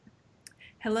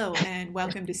Hello and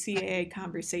welcome to CAA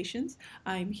Conversations.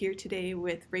 I'm here today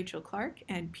with Rachel Clark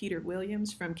and Peter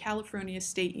Williams from California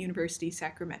State University,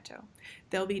 Sacramento.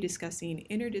 They'll be discussing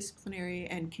interdisciplinary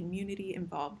and community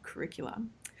involved curriculum.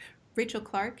 Rachel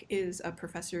Clark is a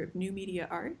professor of new media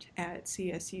art at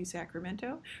CSU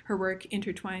Sacramento. Her work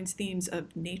intertwines themes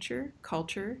of nature,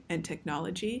 culture, and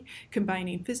technology,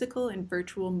 combining physical and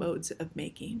virtual modes of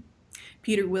making.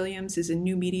 Peter Williams is a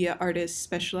new media artist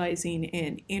specializing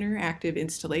in interactive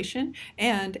installation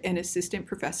and an assistant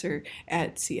professor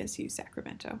at CSU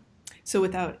Sacramento. So,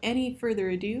 without any further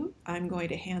ado, I'm going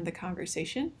to hand the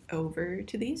conversation over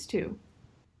to these two.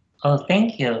 Oh,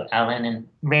 thank you, Ellen. And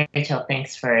Rachel,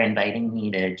 thanks for inviting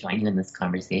me to join you in this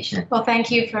conversation. Well,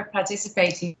 thank you for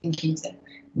participating, Peter.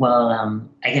 Well,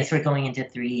 I guess we're going into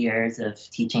 3 years of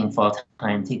teaching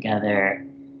full-time together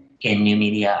in new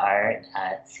media art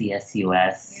at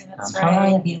CSUS. Yeah, that's How right.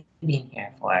 long have you been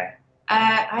here for?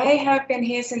 I have been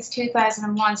here since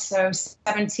 2001, so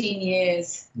 17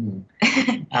 years. And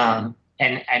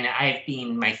I've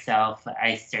been myself,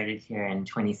 I started here in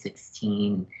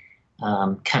 2016,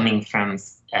 coming from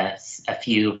a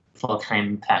few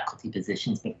full-time faculty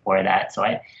positions before that. So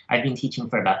I've been teaching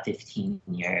for about 15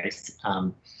 years.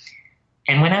 And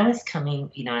when I was coming,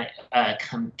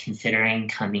 considering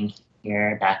coming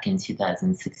here back in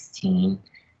 2016,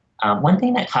 one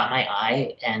thing that caught my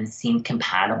eye and seemed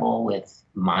compatible with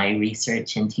my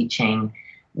research and teaching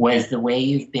was the way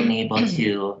you've been able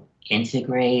to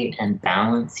integrate and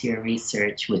balance your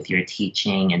research with your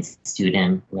teaching and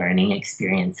student learning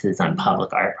experiences on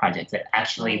public art projects. It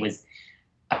actually was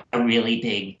a really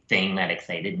big thing that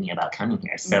excited me about coming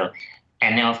here. So,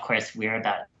 and now, of course, we're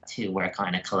about to work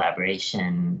on a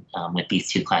collaboration with these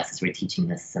two classes we're teaching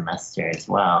this semester as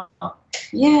well.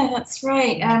 Yeah, that's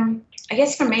right. I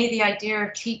guess for me, the idea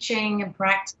of teaching and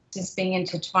practice being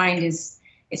intertwined it's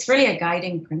really a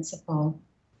guiding principle.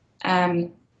 For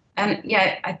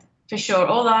sure,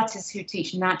 all artists who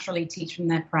teach naturally teach from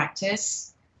their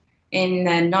practice, in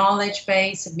their knowledge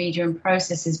base of media and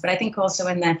processes, but I think also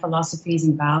in their philosophies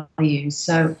and values.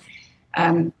 So,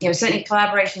 certainly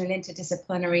collaboration and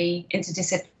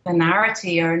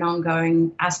interdisciplinarity are an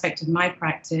ongoing aspect of my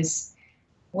practice,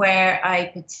 where I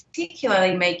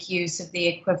particularly make use of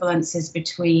the equivalences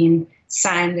between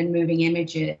sound and moving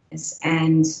images.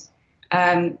 And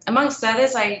amongst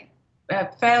others, I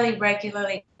fairly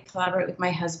regularly collaborate with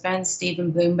my husband,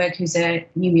 Stephen Bloomberg, who's a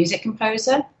new music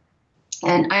composer.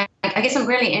 And I guess I'm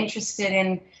really interested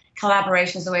in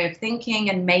collaboration as a way of thinking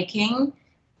and making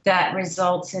that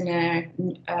results in a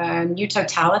new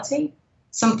totality,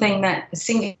 something that a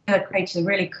singular creator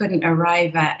really couldn't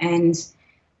arrive at. And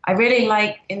I really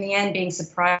like, in the end, being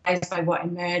surprised by what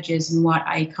emerges and what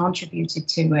I contributed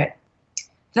to it.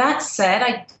 That said,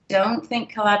 I don't think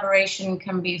collaboration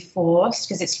can be forced,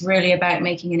 because it's really about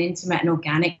making an intimate and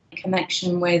organic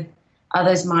connection with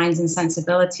others' minds and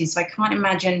sensibilities. So I can't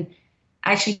imagine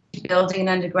actually building an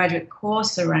undergraduate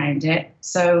course around it.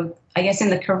 So I guess in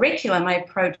the curriculum, I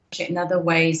approach it in other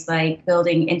ways, like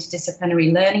building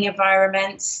interdisciplinary learning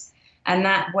environments, and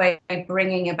that way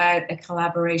bringing about a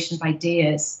collaboration of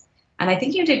ideas. And I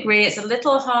think you'd agree it's a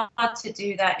little hard to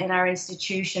do that in our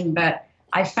institution, but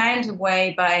I found a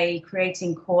way by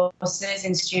creating courses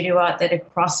in studio art that are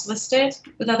cross-listed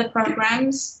with other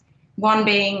programs, one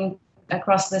being a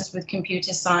cross-list with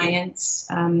computer science,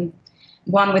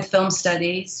 one with film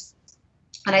studies.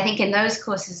 And I think in those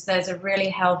courses, there's a really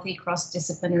healthy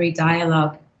cross-disciplinary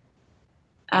dialogue.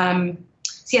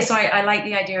 So I like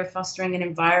the idea of fostering an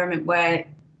environment where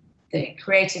the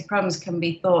creative problems can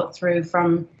be thought through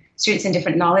from students in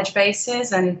different knowledge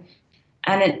bases, and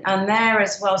there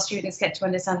as well, students get to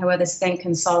understand how others think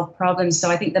and solve problems. So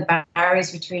I think the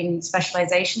barriers between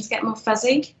specializations get more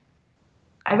fuzzy.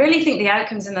 I really think the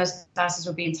outcomes in those classes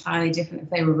would be entirely different if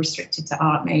they were restricted to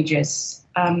art majors.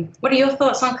 What are your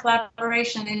thoughts on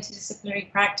collaboration and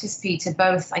interdisciplinary practice, Peter,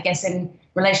 both, I guess, in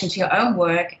relation to your own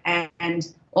work and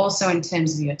also in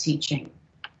terms of your teaching?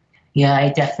 Yeah, I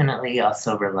definitely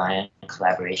also rely on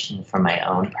collaboration for my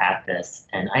own practice.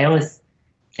 And I always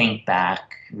think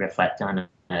back, reflect on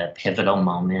a pivotal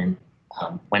moment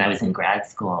when I was in grad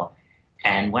school.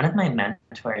 And one of my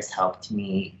mentors helped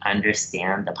me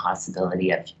understand the possibility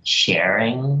of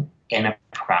sharing in a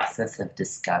process of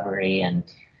discovery and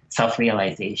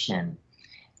self-realization.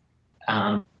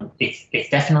 It's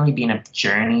definitely been a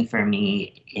journey for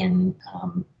me in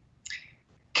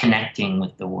connecting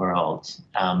with the world.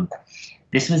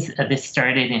 This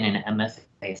started in an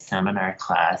MFA seminar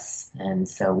class, and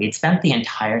so we'd spent the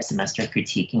entire semester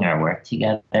critiquing our work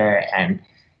together and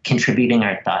contributing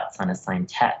our thoughts on assigned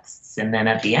texts. And then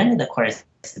at the end of the course,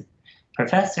 the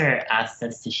professor asked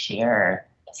us to share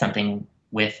something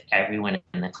with everyone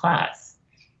in the class.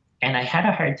 And I had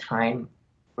a hard time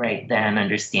right then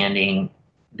understanding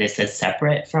this as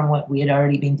separate from what we had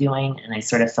already been doing. And I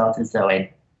sort of felt as though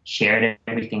I'd shared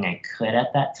everything I could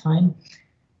at that time.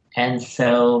 And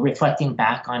so reflecting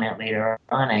back on it later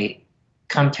on, I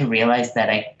come to realize that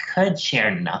I could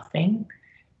share nothing,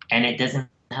 and it doesn't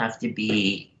have to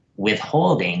be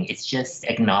withholding. It's just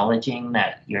acknowledging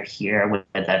that you're here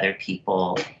with other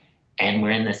people and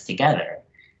we're in this together.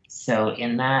 So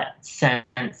in that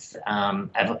sense,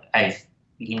 I've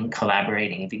been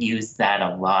collaborating. I've used that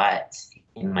a lot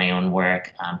in my own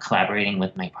work, collaborating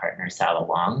with my partner, Sala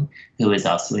Wong, who is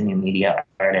also a new media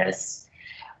artist.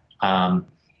 And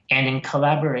in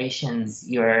collaborations,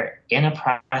 you're in a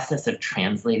process of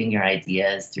translating your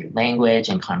ideas through language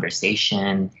and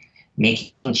conversation,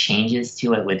 making changes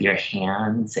to it with your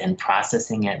hands and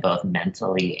processing it both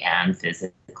mentally and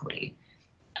physically.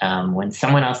 When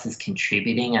someone else is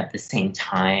contributing at the same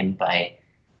time by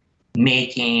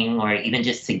making or even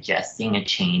just suggesting a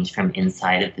change from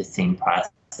inside of the same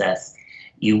process,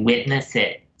 you witness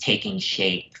it taking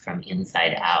shape from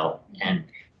inside out. And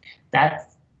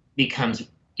that becomes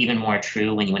even more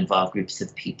true when you involve groups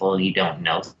of people you don't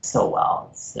know so well.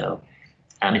 So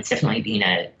it's definitely been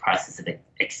a process of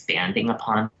expanding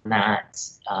upon that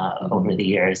over the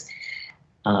years.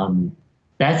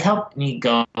 That's helped me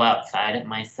go outside of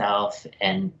myself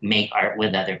and make art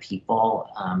with other people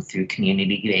through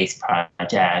community-based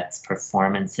projects,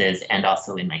 performances, and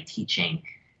also in my teaching.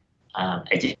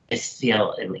 I just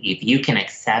feel if you can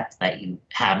accept that you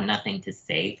have nothing to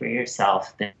say for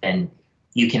yourself, then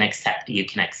you can accept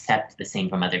the same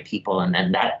from other people, and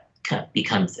then that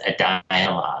becomes a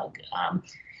dialogue.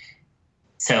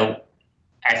 So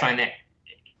I find that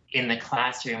in the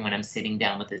classroom, when I'm sitting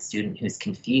down with a student who's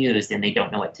confused and they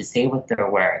don't know what to say with their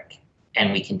work,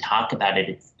 and we can talk about it,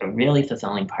 it's a really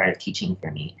fulfilling part of teaching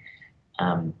for me.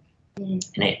 And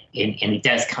it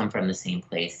does come from the same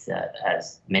place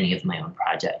as many of my own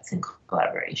projects in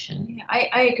collaboration. Yeah,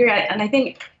 I agree. And I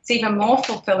think it's even more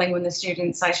fulfilling when the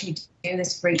students actually do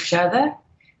this for each other,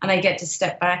 and I get to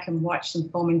step back and watch them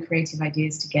forming creative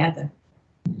ideas together.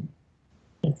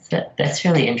 That's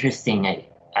really interesting.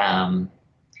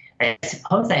 I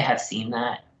suppose I have seen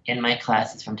that in my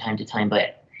classes from time to time,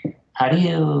 but how do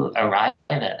you arrive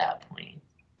at that point?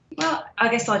 Well, I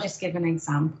guess I'll just give an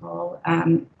example.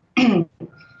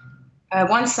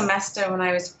 One semester when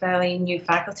I was fairly new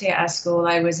faculty at our school,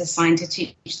 I was assigned to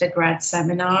teach the grad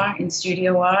seminar in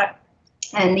studio art.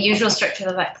 And the usual structure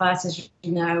of that class, as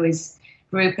you know, is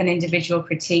group and individual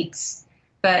critiques.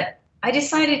 But I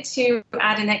decided to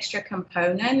add an extra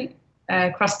component,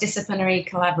 cross-disciplinary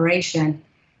collaboration.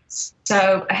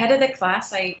 So ahead of the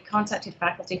class, I contacted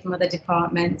faculty from other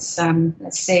departments,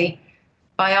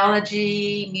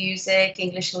 biology, music,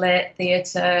 English lit,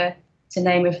 theatre, to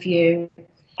name a few.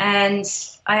 And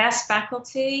I asked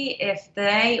faculty if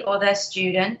they or their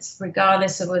students,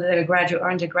 regardless of whether they were graduate or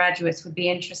undergraduates, would be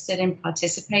interested in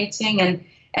participating. And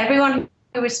everyone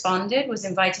who responded was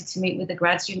invited to meet with the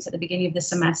grad students at the beginning of the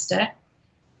semester.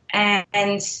 And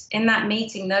in that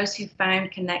meeting, those who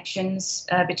found connections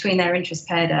between their interests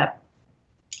paired up.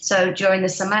 So during the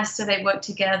semester, they worked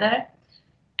together.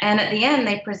 And at the end,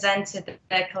 they presented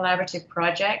their collaborative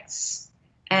projects.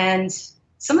 And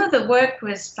some of the work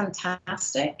was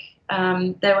fantastic.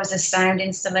 There was a sound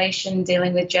installation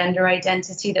dealing with gender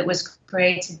identity that was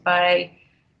created by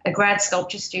a grad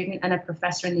sculpture student and a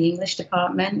professor in the English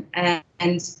department. And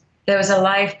there was a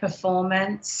live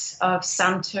performance of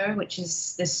santur, which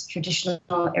is this traditional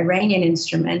Iranian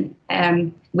instrument,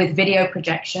 with video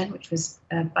projection, which was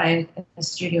by a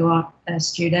studio art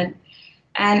student.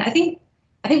 And I think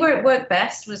where it worked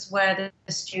best was where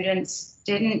the students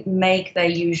didn't make their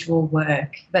usual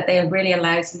work, but they really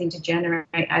allowed something to generate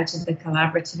out of the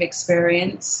collaborative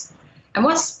experience. And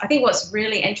what's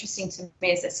really interesting to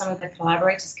me is that some of the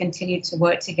collaborators continued to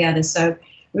work together. So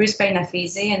Rouzbeh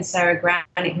Nafizi and Sarah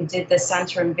Granit, who did the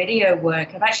santur and video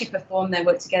work, have actually performed their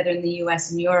work together in the US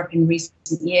and Europe in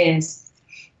recent years.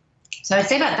 So I'd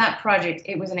say about that project,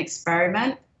 it was an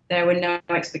experiment. There were no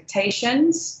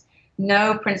expectations,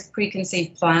 no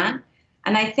preconceived plan.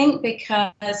 And I think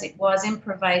because it was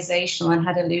improvisational and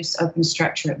had a loose, open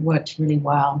structure, it worked really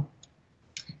well.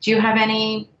 Do you have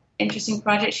any interesting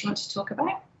projects you want to talk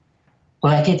about?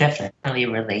 Well, I could definitely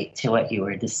relate to what you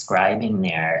were describing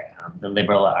there. The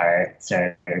liberal arts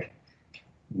are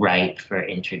ripe for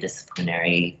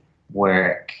interdisciplinary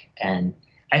work. And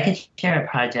I could share a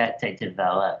project I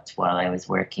developed while I was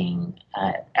working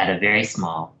at a very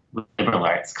small liberal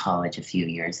arts college a few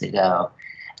years ago.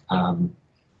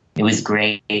 it was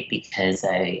great because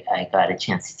I got a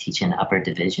chance to teach an upper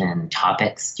division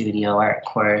topic studio art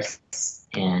course,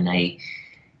 and I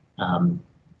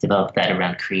developed that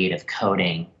around creative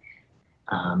coding.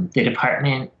 The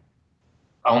department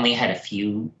only had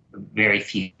very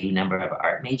few number of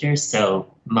art majors,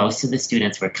 so most of the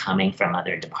students were coming from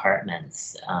other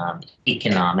departments,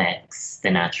 economics,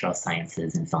 the natural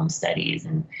sciences, and film studies,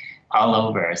 and all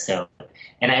over. So,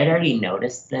 and I had already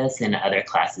noticed this in other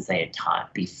classes I had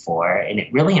taught before, and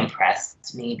it really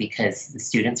impressed me because the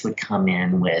students would come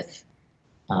in with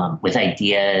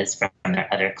ideas from their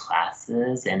other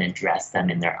classes and address them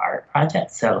in their art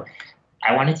projects. So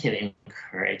I wanted to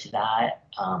encourage that.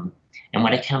 And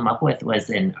what I came up with was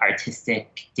an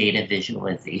artistic data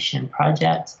visualization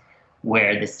project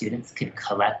where the students could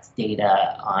collect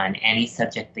data on any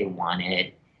subject they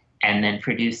wanted and then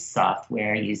produce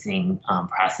software using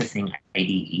Processing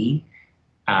IDE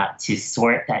to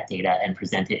sort that data and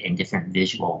present it in different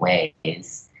visual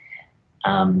ways.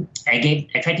 I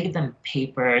tried to give them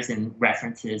papers and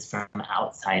references from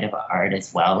outside of art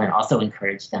as well, and also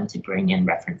encouraged them to bring in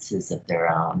references of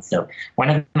their own. So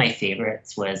one of my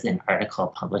favorites was an article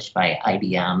published by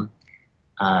IBM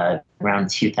around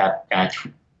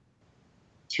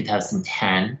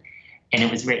 2010, and it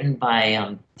was written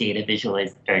by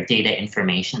data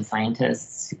information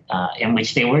scientists, in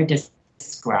which they were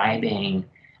describing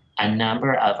a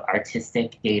number of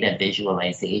artistic data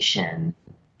visualization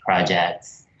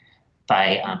projects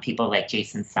by people like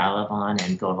Jason Salavon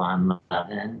and Golan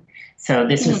Levin. So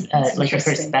this was like a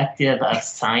perspective of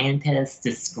scientists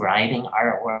describing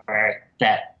artwork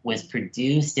that was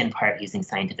produced in part using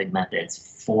scientific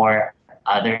methods for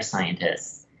other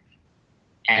scientists.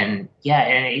 And yeah,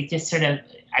 and it just sort of,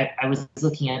 I was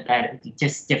looking at that,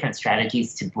 just different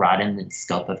strategies to broaden the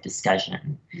scope of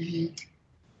discussion.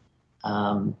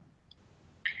 Mm-hmm.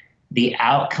 The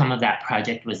outcome of that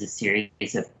project was a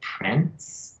series of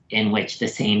prints in which the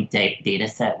same data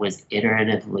set was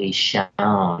iteratively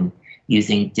shown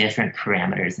using different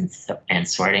parameters and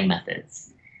sorting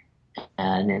methods.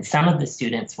 And then some of the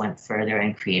students went further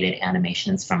and created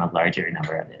animations from a larger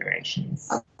number of iterations.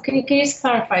 Can you just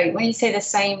clarify, when you say the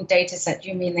same data set, do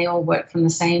you mean they all work from the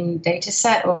same data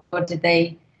set, or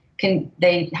can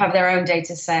they have their own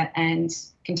data set and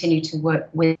continue to work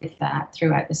with that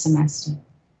throughout the semester?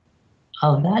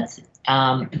 Oh, that's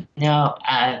interesting.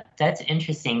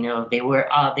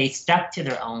 No, they stuck to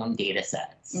their own data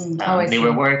sets. They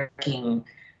were working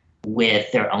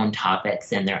with their own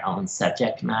topics and their own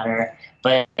subject matter.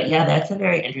 But yeah, that's a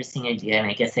very interesting idea, and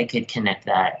I guess I could connect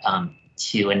that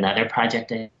to another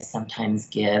project I sometimes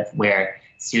give, where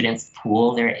students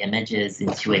pool their images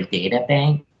into a data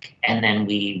bank, and then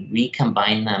we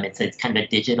recombine them. It's kind of a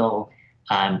digital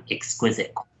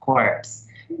exquisite corpse.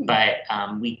 But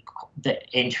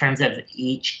in terms of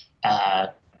each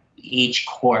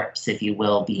corpse, if you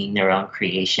will, being their own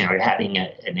creation or having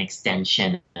an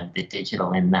extension of the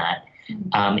digital in that,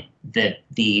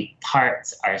 the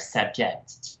parts are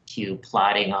subject to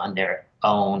plotting on their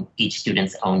own, each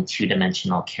student's own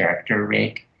two-dimensional character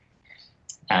rig.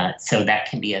 So that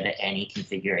can be of any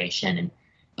configuration.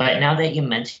 But now that you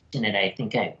mention it, I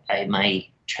think I might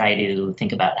try to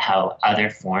think about how other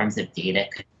forms of data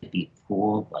could be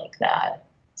pooled like that.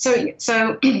 So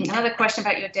another question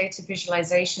about your data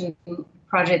visualization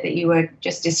project that you were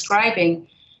just describing.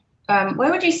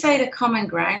 Where would you say the common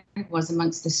ground was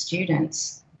amongst the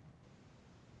students?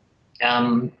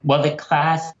 Well, the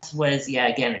class was,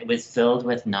 again, it was filled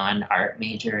with non-art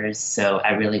majors. So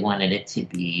I really wanted it to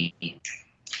be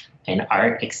an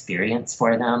art experience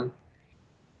for them.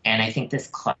 And I think this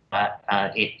class,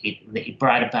 it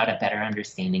brought about a better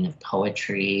understanding of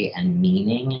poetry and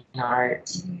meaning in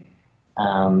art.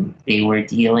 They were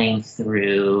dealing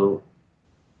through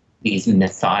these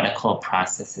methodical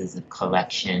processes of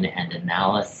collection and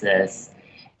analysis,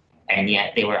 and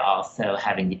yet they were also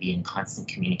having to be in constant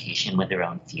communication with their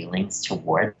own feelings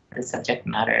toward the subject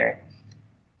matter.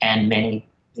 And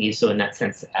so in that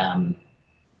sense,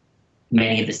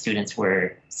 many of the students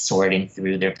were sorting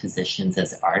through their positions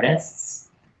as artists.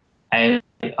 I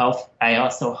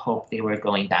also hope they were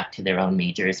going back to their own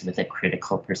majors with a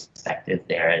critical perspective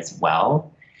there as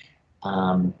well.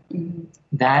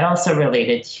 That also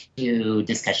related to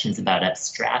discussions about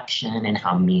abstraction and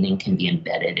how meaning can be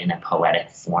embedded in a poetic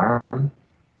form.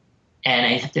 And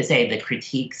I have to say the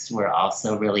critiques were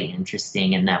also really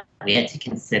interesting in that we had to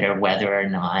consider whether or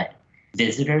not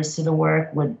visitors to the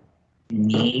work would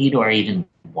need or even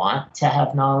want to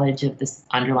have knowledge of this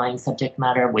underlying subject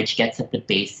matter, which gets at the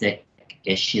basic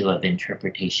issue of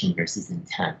interpretation versus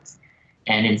intent.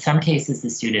 And in some cases, the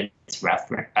students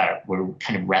we're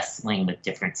kind of wrestling with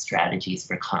different strategies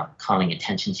for calling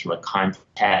attention to a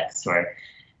context or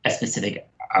a specific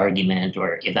argument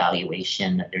or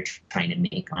evaluation that they're trying to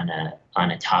make on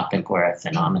a topic or a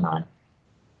phenomenon.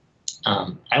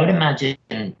 I would imagine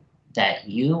that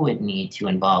you would need to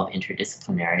involve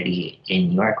interdisciplinarity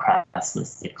in your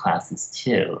cross-listed classes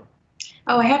too.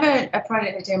 Oh, I have a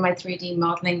project I do in my 3D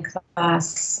modeling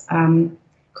class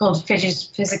called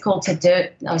Physical to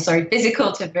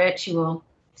Virtual.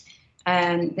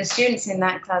 And the students in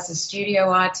that class are studio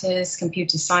artists,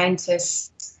 computer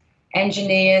scientists,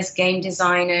 engineers, game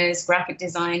designers, graphic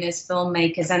designers,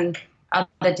 filmmakers, and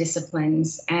other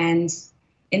disciplines. And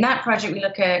in that project, we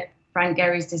look at Frank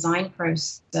Gehry's design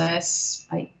process,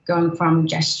 like going from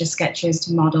gesture sketches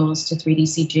to models to 3D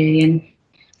CG. And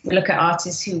we look at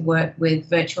artists who work with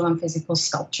virtual and physical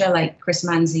sculpture, like Chris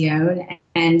Manzione.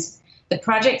 And the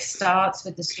project starts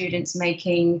with the students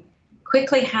making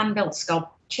quickly hand-built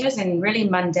sculptures in really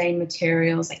mundane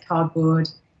materials like cardboard,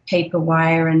 paper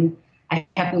wire, and I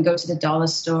have them go to the dollar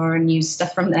store and use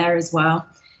stuff from there as well.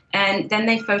 And then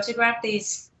they photograph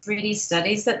these 3D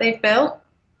studies that they've built.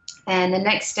 And the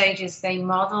next stage is they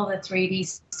model the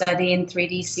 3D study in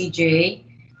 3D CG,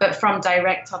 but from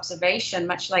direct observation,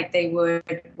 much like they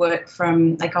would work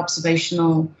from like observation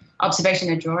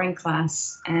in a drawing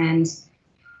class. And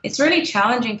it's really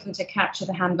challenging for them to capture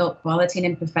the hand-built quality and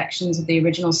imperfections of the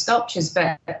original sculptures,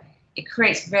 but it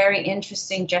creates very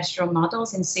interesting gestural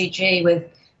models in CG with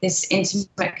this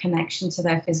intimate connection to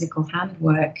their physical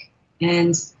handwork.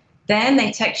 And then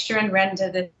they texture and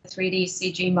render the 3D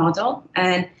CG model.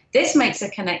 And this makes a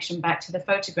connection back to the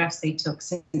photographs they took,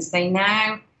 since they've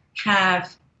now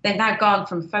gone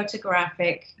from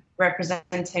photographic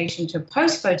representation to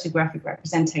post-photographic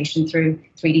representation through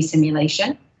 3D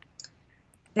simulation.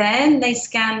 Then they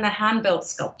scan the hand-built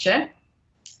sculpture,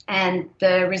 and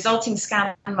the resulting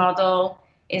scan model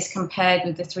is compared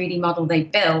with the 3D model they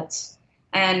built.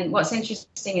 And what's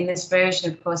interesting in this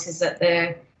version, of course, is that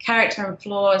the character and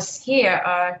flaws here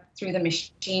are through the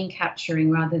machine capturing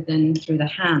rather than through the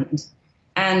hand.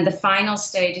 And the final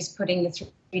stage is putting the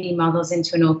 3D models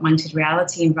into an augmented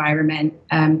reality environment.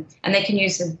 And they can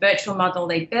use the virtual model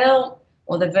they built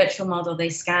or the virtual model they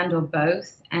scanned or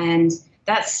both. And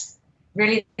that's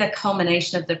really the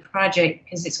culmination of the project,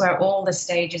 because it's where all the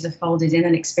stages are folded in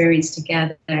and experienced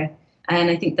together. And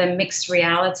I think the mixed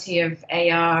reality of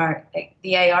AR,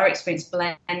 the AR experience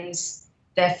blends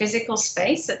their physical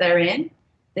space that they're in,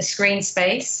 the screen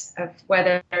space of where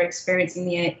they're experiencing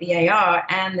the AR,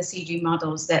 and the CG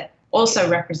models that also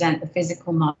represent the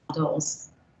physical models.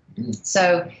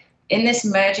 So in this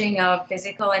merging of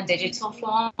physical and digital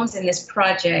forms in this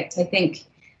project, I think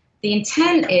the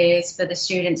intent is for the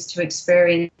students to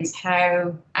experience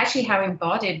how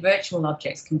embodied virtual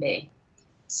objects can be.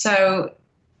 So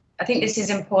I think this is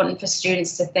important for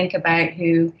students to think about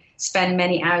who spend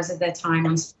many hours of their time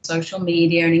on social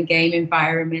media and in game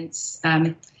environments.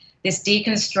 This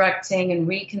deconstructing and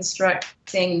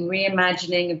reconstructing and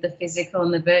reimagining of the physical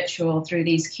and the virtual through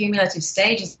these cumulative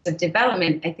stages of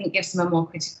development, I think gives them a more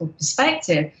critical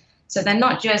perspective. So they're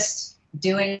not just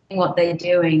doing what they're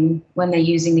doing when they're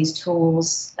using these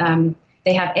tools.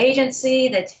 They have agency,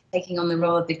 they're taking on the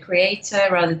role of the creator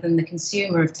rather than the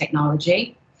consumer of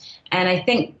technology. And I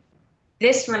think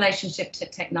this relationship to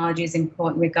technology is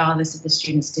important regardless of the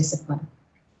student's discipline.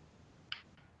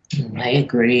 I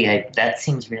agree. That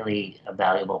seems really a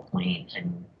valuable point.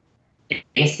 And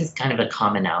this is kind of a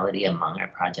commonality among our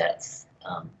projects.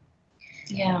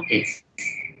 It's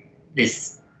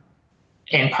this,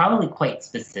 and probably quite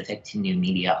specific to new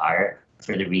media art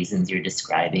for the reasons you're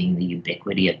describing, the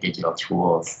ubiquity of digital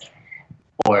tools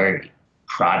or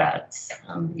products.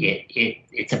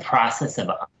 It's a process of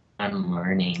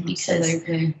unlearning, because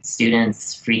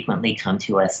students frequently come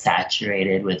to us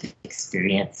saturated with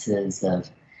experiences of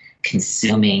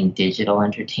consuming digital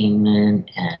entertainment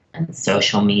and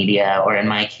social media, or in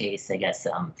my case, I guess,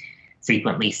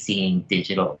 frequently seeing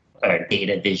digital or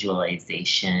data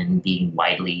visualization being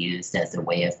widely used as a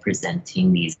way of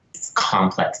presenting these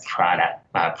complex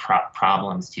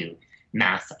problems to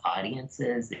mass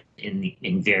audiences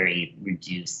in very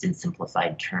reduced and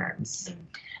simplified terms.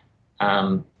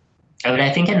 But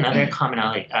I think another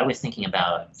commonality, I was thinking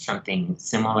about something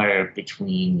similar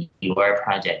between your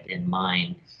project and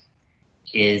mine,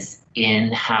 is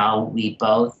in how we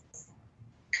both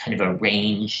kind of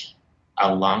arrange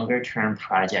a longer term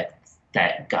project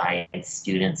that guides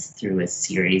students through a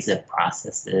series of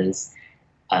processes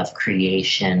of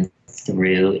creation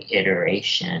through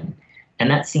iteration. And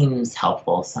that seems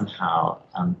helpful somehow.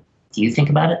 Do you think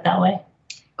about it that way?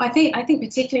 I think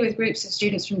particularly with groups of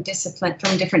students from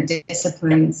different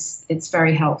disciplines, it's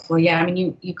very helpful. Yeah, I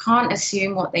mean, you can't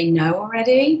assume what they know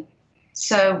already.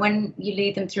 So when you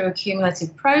lead them through a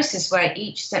cumulative process where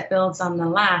each step builds on the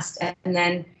last and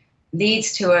then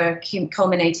leads to a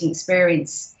culminating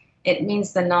experience, it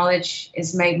means the knowledge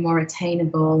is made more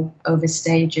attainable over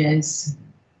stages.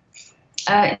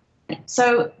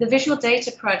 So the visual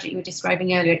data project you were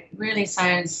describing earlier really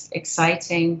sounds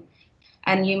exciting.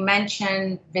 And you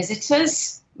mentioned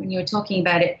visitors when you were talking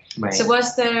about it. Right. So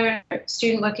was the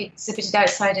student work exhibited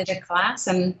outside of the class?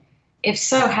 And if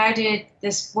so, how did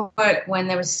this work when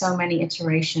there were so many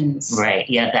iterations? Right.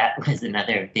 Yeah, that was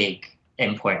another big,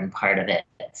 important part of it.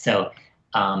 So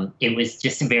it was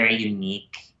just a very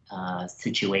unique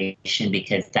situation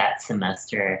because that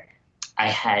semester I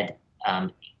had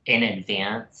in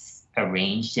advance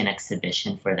arranged an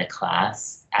exhibition for the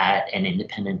class at an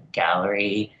independent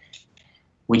gallery,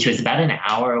 which was about an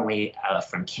hour away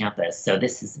from campus. So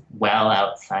this is well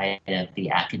outside of the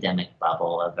academic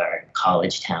bubble of our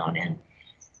college town. And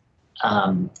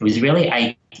it was really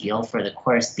ideal for the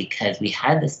course because we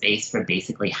had the space for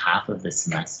basically half of the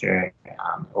semester,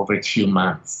 over 2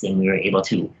 months, and we were able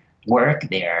to work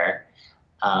there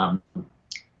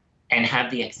and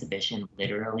have the exhibition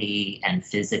literally and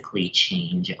physically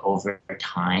change over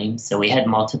time. So we had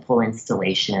multiple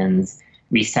installations,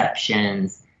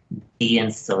 receptions,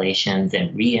 de-installations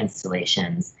and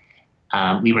reinstallations.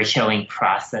 We were showing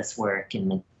process work in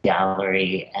the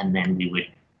gallery, and then we would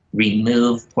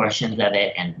remove portions of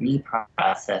it and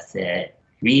reprocess it,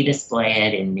 redisplay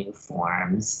it in new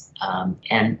forms.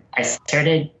 And I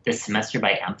started the semester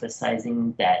by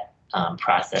emphasizing that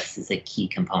process is a key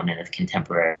component of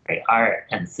contemporary art.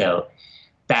 And so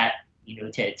that,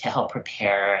 to help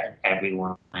prepare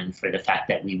everyone for the fact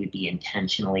that we would be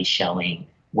intentionally showing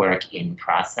work in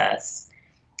process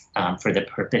for the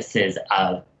purposes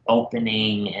of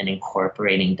opening and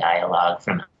incorporating dialogue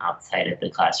from outside of the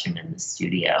classroom and the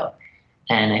studio.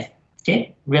 And I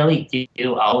did really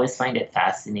do always find it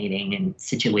fascinating in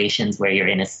situations where you're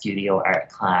in a studio art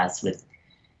class with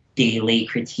daily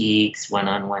critiques,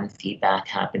 one-on-one feedback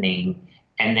happening,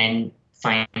 and then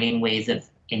finding ways of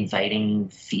inviting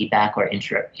feedback or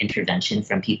intervention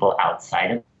from people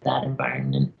outside of that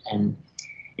environment. And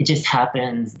it just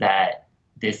happens that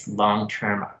this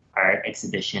long-term art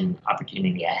exhibition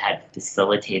opportunity I had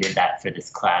facilitated that for this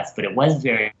class, but it was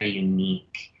very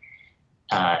unique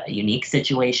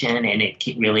situation, and it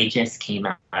really just came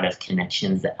out of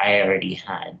connections that I already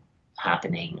had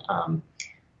happening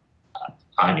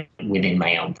within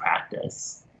my own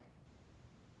practice.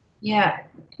 Yeah,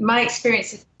 my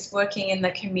experience is working in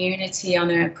the community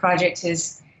on a project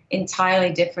is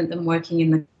entirely different than working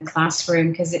in the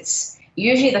classroom, because it's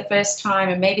usually the first time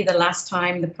and maybe the last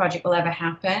time the project will ever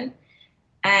happen.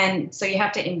 And so you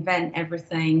have to invent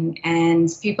everything, and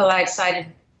people outside of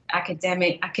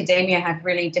academia have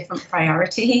really different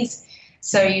priorities.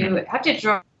 So you have to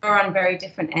draw on very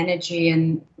different energy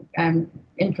and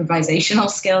improvisational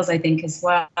skills, I think, as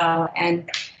well. And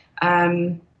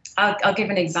I'll give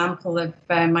an example of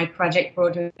my project,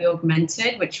 Broadway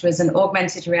Augmented, which was an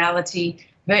augmented reality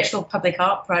virtual public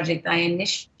art project that I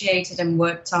initiated and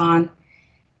worked on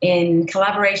in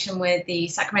collaboration with the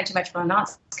Sacramento Metropolitan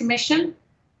Arts Commission,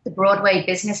 the Broadway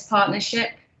Business Partnership,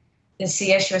 the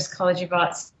CSUS College of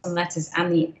Arts and Letters,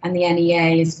 and the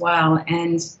NEA as well.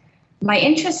 And my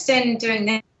interest in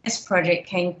doing this project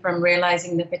came from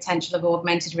realizing the potential of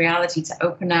augmented reality to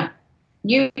open up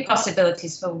new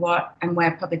possibilities for what and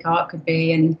where public art could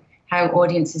be and how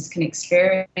audiences can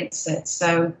experience it.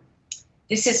 So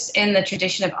this is in the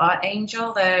tradition of Art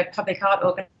Angel, the public art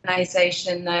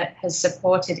organization that has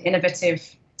supported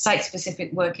innovative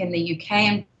site-specific work in the UK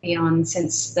and beyond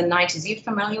since the 90s. Are you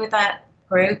familiar with that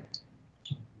group?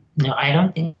 No, I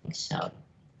don't think so.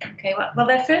 Okay, well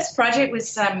their first project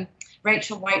was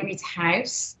Rachel Whiteread's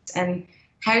House, and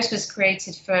House was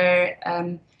created for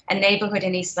a neighborhood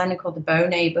in East London called the Bow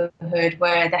neighborhood,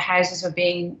 where the houses were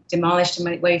being demolished to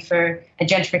make way for a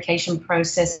gentrification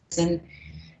process. And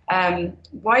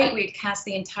Whiteread cast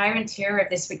the entire interior of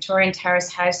this Victorian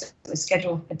terrace house that was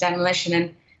scheduled for demolition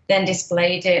and then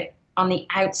displayed it on the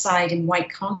outside in white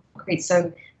concrete.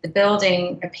 So the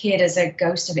building appeared as a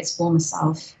ghost of its former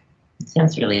self. It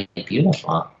sounds really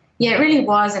beautiful. Yeah, it really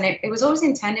was. And it was always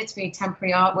intended to be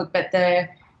temporary artwork, but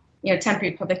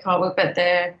temporary public artwork, but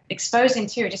the exposed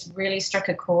interior just really struck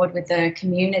a chord with the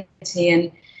community,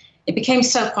 and it became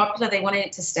so popular they wanted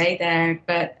it to stay there.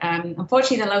 But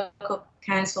unfortunately, the local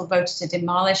council voted to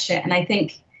demolish it. And I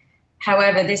think,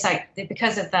 however,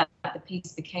 because of that, the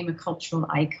piece became a cultural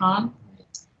icon.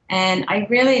 And I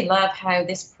really love how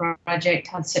this project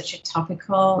had such a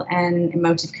topical and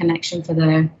emotive connection for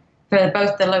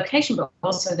both the location but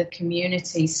also the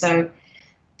community. So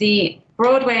the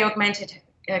Broadway Augmented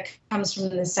comes from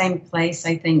the same place,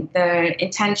 I think. The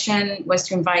intention was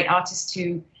to invite artists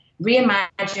to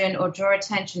reimagine or draw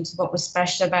attention to what was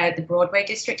special about the Broadway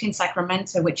district in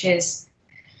Sacramento, which is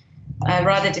a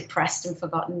rather depressed and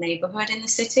forgotten neighborhood in the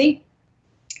city.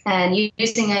 And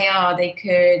using AR, they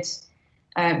could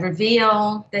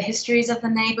reveal the histories of the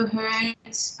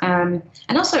neighborhoods, and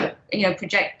also,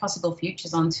 project possible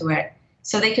futures onto it.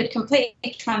 So they could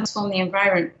completely transform the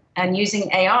environment and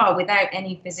using AR without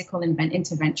any physical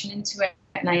intervention into it.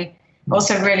 And I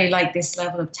also really like this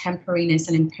level of temporariness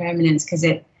and impermanence because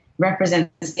it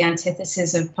represents the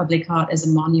antithesis of public art as a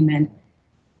monument.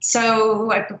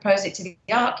 So I proposed it to the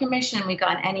Art Commission and we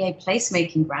got an NEA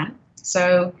placemaking grant.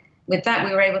 So with that,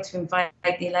 we were able to invite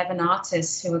the 11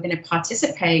 artists who were going to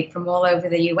participate from all over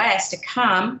the US to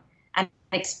come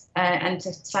and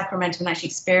to Sacramento and actually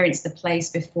experience the place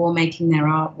before making their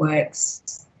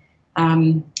artworks.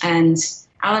 And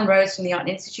Alan Rose from the Art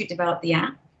Institute developed the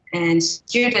app, and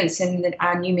students in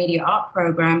our new media art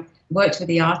program worked with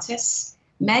the artists,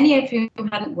 many of whom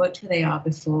hadn't worked with AR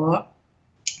before,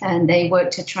 and they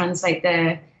worked to translate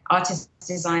their artist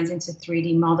designs into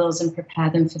 3D models and prepare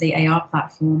them for the AR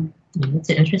platform. That's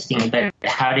interesting, but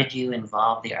how did you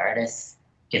involve the artists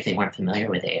if they weren't familiar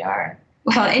with AR?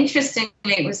 Well, interestingly,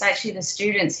 it was actually the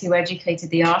students who educated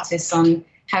the artists on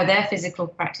how their physical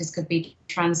practice could be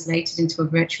translated into a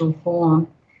virtual form.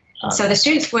 So the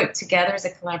students worked together as a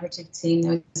collaborative team.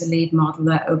 There was a lead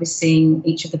modeler overseeing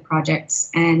each of the projects,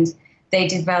 and they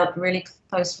developed really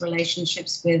close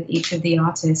relationships with each of the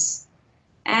artists.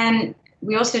 And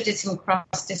we also did some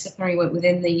cross-disciplinary work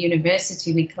within the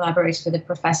university. We collaborated with a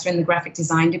professor in the graphic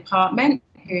design department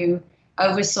who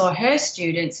oversaw her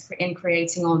students in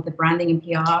creating all of the branding and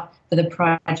PR for the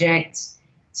project,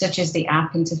 such as the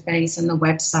app interface and the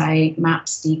website,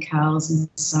 maps, decals, and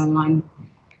so on.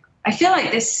 I feel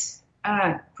like this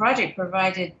project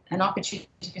provided an opportunity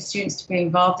for students to be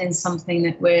involved in something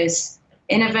that was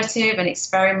innovative and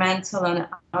experimental and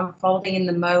unfolding in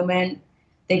the moment.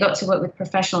 They got to work with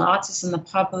professional artists and the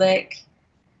public.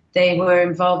 They were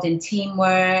involved in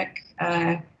teamwork,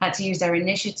 had to use their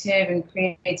initiative and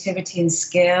creativity and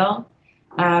skill.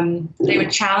 They were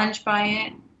challenged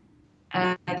by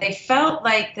it. They felt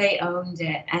like they owned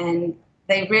it, and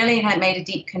they really had made a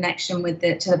deep connection to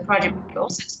the project, but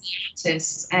also to the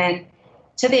artists. And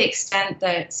to the extent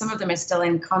that some of them are still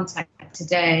in contact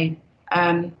today,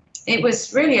 it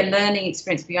was really a learning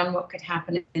experience beyond what could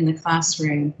happen in the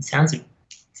classroom. Sounds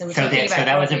So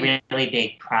that was a really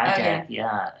big project. Oh,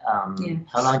 yeah.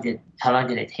 How long did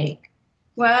it take?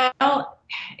 Well,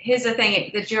 here's the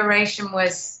thing. The duration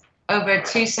was over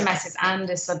 2 semesters and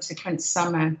a subsequent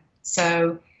summer.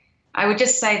 So I would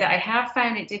just say that I have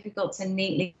found it difficult to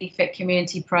neatly fit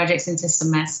community projects into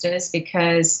semesters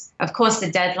because, of course,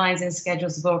 the deadlines and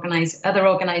schedules of other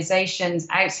organizations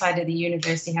outside of the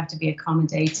university have to be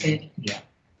accommodated. Yeah.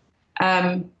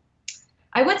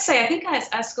 I would say I think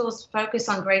our schools focus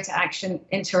on greater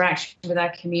interaction with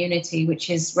our community, which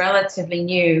is relatively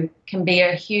new, can be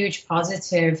a huge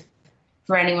positive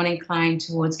for anyone inclined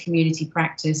towards community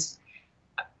practice.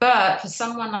 But for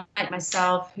someone like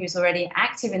myself who's already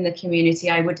active in the community,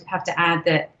 I would have to add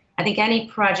that I think any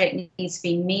project needs to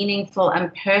be meaningful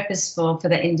and purposeful for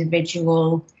the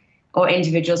individual or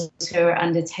individuals who are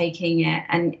undertaking it.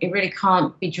 And it really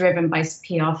can't be driven by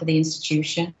PR for the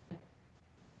institution.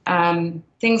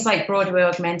 Things like Broadway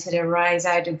Augmented arise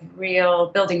out of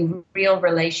building real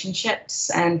relationships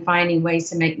and finding ways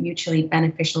to make mutually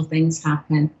beneficial things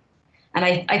happen. And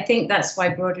I think that's why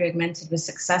Broadway Augmented was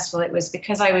successful. It was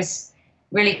because I was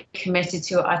really committed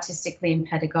to it artistically and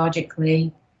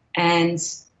pedagogically. And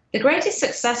the greatest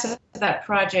success of that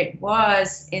project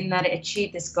was in that it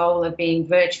achieved this goal of being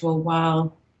virtual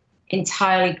while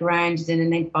entirely grounded in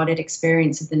an embodied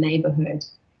experience of the neighborhood.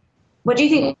 What do you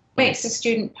think makes a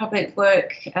student public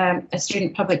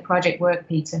project work,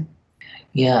 Peter?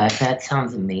 Yeah, that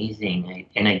sounds amazing.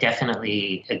 And I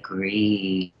definitely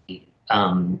agree.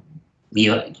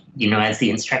 As the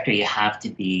instructor, you have to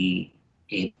be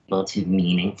able to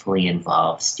meaningfully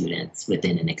involve students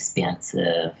within an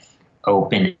expansive,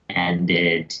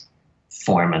 open-ended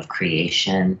form of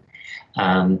creation.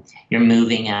 You're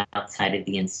moving outside of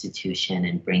the institution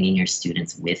and bringing your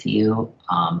students with you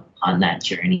on that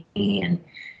journey, and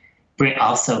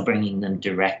also bringing them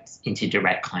into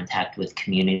direct contact with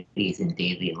communities in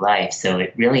daily life. So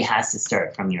it really has to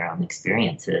start from your own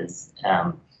experiences.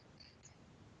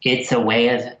 It's a way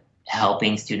of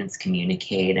helping students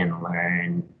communicate and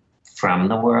learn from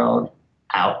the world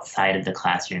outside of the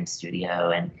classroom studio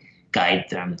and guide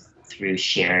them through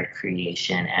shared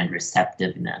creation and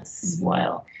receptiveness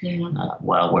while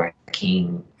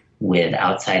working with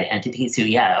outside entities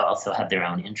who, also have their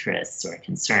own interests or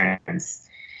concerns.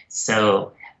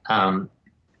 So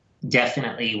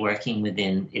definitely working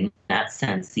within, in that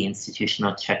sense, the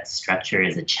institutional structure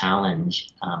is a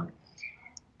challenge.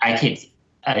 I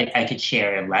could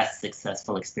share a less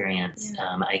successful experience.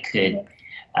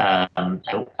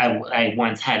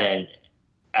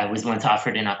 I was once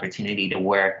offered an opportunity to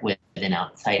work with an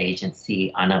outside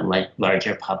agency on a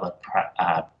larger public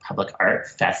art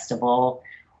festival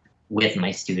with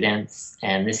my students,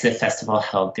 and this is a festival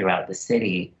held throughout the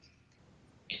city.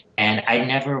 And I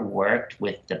never worked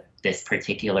with this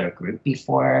particular group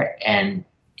before, and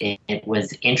it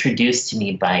was introduced to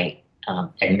me by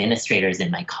administrators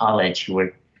in my college who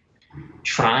were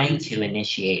trying to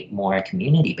initiate more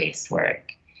community-based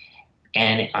work.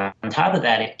 And on top of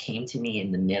that, it came to me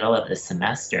in the middle of the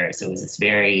semester. So it was this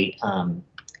very,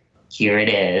 here it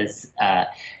is.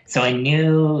 So I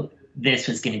knew this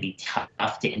was going to be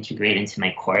tough to integrate into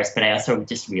my course, but I also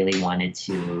just really wanted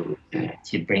to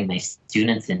bring my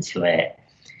students into it.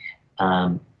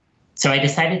 So I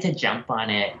decided to jump on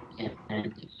it,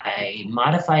 and I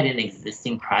modified an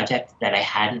existing project that I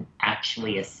hadn't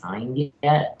actually assigned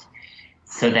yet,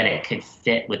 so that it could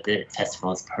fit with the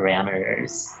festival's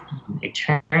parameters. It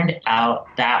turned out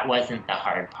that wasn't the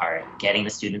hard part. Getting the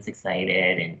students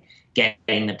excited and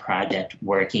getting the project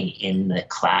working in the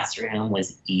classroom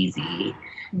was easy.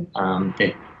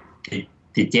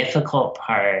 The difficult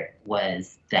part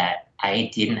was that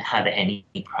I didn't have any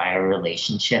prior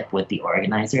relationship with the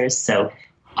organizers. So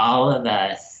all of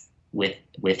us, with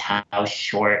how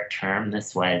short term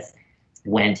this was,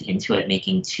 went into it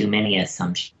making too many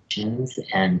assumptions.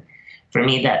 And for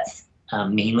me, that's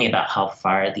mainly about how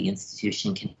far the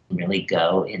institution can really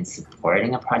go in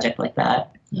supporting a project like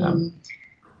that.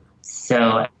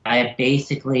 So I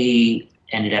basically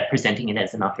ended up presenting it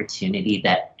as an opportunity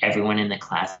that everyone in the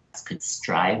class could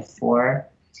strive for.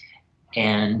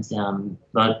 And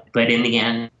but in the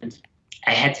end,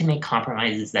 I had to make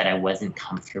compromises that I wasn't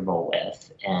comfortable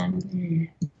with. And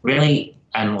really,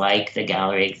 unlike the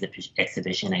gallery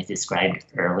exhibition I described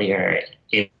earlier,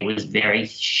 it was very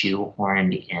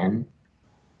shoehorned in.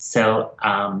 So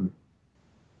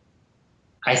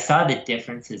I saw the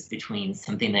differences between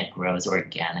something that grows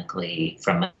organically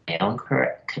from my own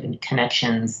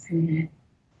connections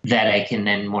that I can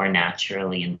then more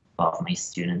naturally involve my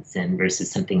students in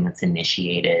versus something that's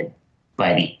initiated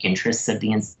by the interests of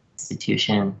the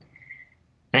institution.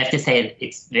 And I have to say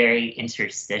it's very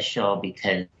interstitial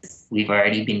because we've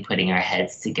already been putting our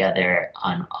heads together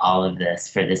on all of this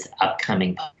for this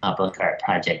upcoming public art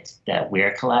project that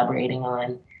we're collaborating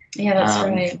on. Yeah, that's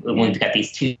right. We've got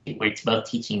these we're both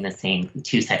teaching the same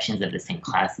two sections of the same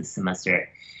class this semester.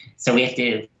 So we have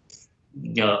to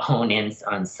hone in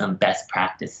on some best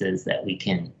practices that we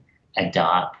can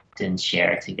adopt and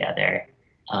share together.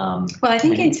 Well, I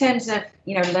think in terms of,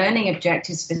 learning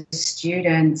objectives for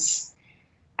students,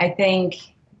 I think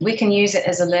we can use it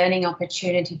as a learning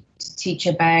opportunity to teach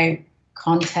about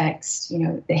context,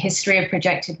 the history of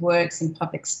projected works in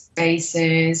public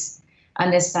spaces,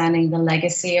 understanding the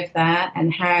legacy of that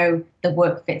and how the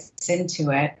work fits into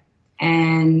it.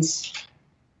 And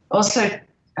also,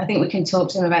 I think we can talk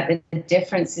to them about the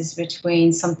differences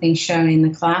between something shown in the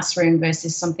classroom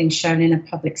versus something shown in a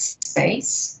public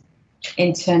space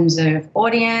in terms of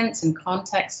audience and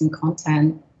context and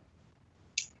content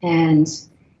and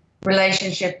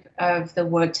relationship of the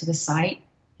work to the site.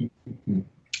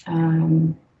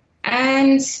 And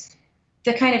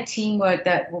the kind of teamwork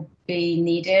that will be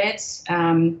needed.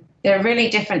 There are really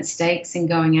different stakes in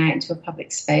going out into a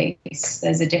public space.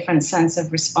 There's a different sense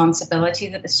of responsibility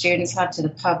that the students have to the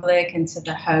public and to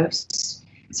the host.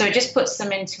 So it just puts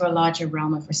them into a larger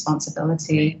realm of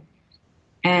responsibility.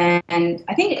 And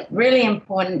I think it's really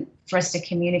important for us to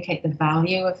communicate the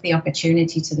value of the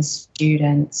opportunity to the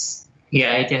students.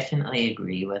 Yeah, I definitely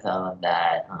agree with all of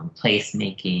that.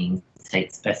 Placemaking,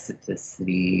 site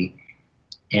specificity,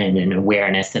 and an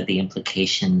awareness of the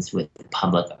implications with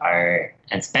public art,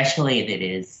 especially if it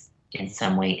is in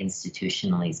some way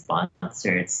institutionally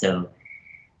sponsored. So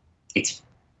it's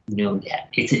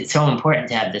so important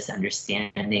to have this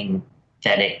understanding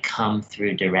that it come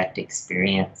through direct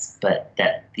experience, but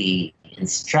that the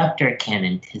instructor can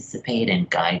anticipate and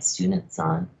guide students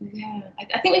on. Yeah,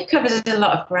 I think we've covered a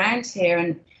lot of ground here,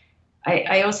 and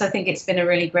I also think it's been a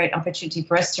really great opportunity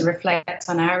for us to reflect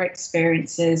on our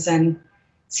experiences, and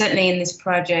certainly in this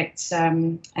project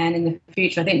and in the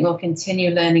future, I think we'll continue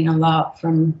learning a lot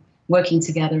from working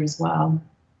together as well.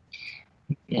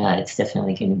 Yeah, it's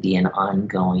definitely going to be an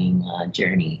ongoing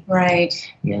journey. Right.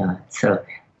 Yeah. So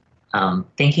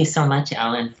thank you so much,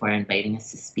 Ellen, for inviting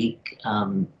us to speak.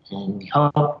 And we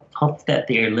hope that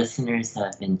your listeners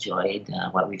have enjoyed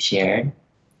what we've shared.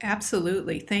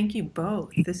 Absolutely. Thank you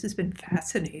both. This has been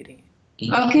fascinating.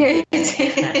 Okay.